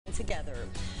together.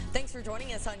 Thanks for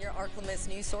joining us on your ArkLaMiss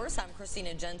News Source. I'm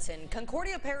Christina Jensen.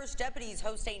 Concordia Parish Deputies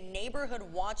host a neighborhood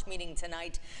watch meeting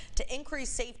tonight to increase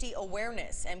safety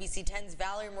awareness. NBC 10's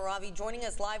Valerie Moravi joining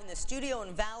us live in the studio.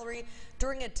 And Valerie,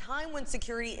 during a time when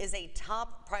security is a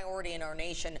top priority in our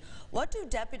nation, what do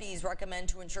deputies recommend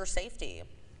to ensure safety?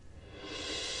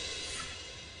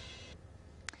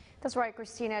 That's right,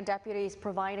 Christina. Deputies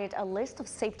provided a list of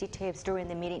safety tips during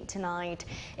the meeting tonight,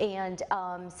 and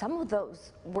some of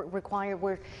those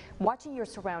were watching your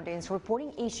surroundings,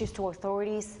 reporting issues to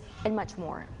authorities, and much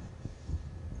more.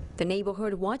 The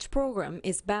Neighborhood Watch program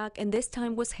is back, and this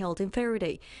time was held in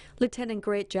Faraday. Lieutenant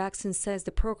Greg Jackson says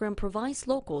the program provides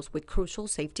locals with crucial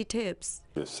safety tips.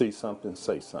 See something,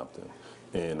 say something,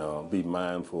 and be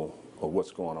mindful of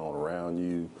what's going on around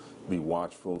you. Be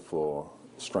watchful for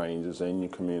strangers in your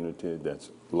community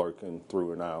that's lurking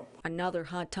through and out. Another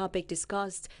hot topic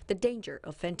discussed, the danger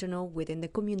of fentanyl within the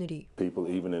community. People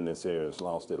even in this area has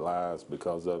lost their lives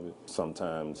because of it.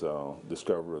 Sometimes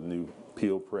discover new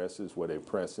pill presses where they're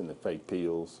pressing the fake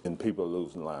pills, and people are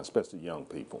losing lives, especially young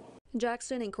people.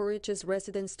 Jackson encourages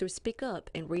residents to speak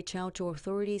up and reach out to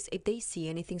authorities if they see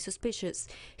anything suspicious.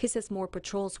 He says more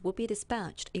patrols will be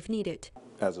dispatched if needed.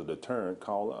 As a deterrent,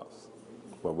 call us,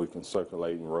 where we can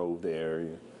circulate and rove the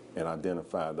area and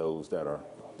identify those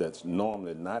that's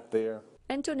normally not there.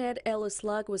 Antoinette Ellis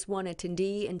Lugg was one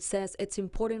attendee and says it's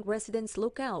important residents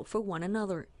look out for one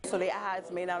another. So their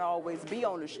eyes may not always be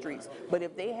on the streets, but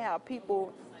if they have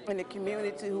people in the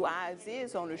community whose eyes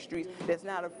is on the streets that's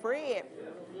not afraid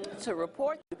to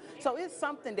report, so it's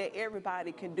something that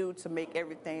everybody can do to make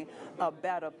everything a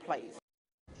better place.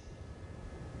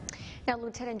 Now,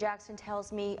 Lieutenant Jackson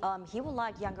tells me he would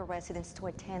like younger residents to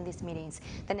attend these meetings.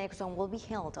 The next one will be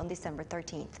held on December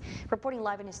 13th. Reporting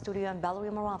live in the studio, I'm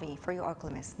Valerie Moravi for your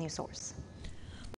ArkLaMiss News Source.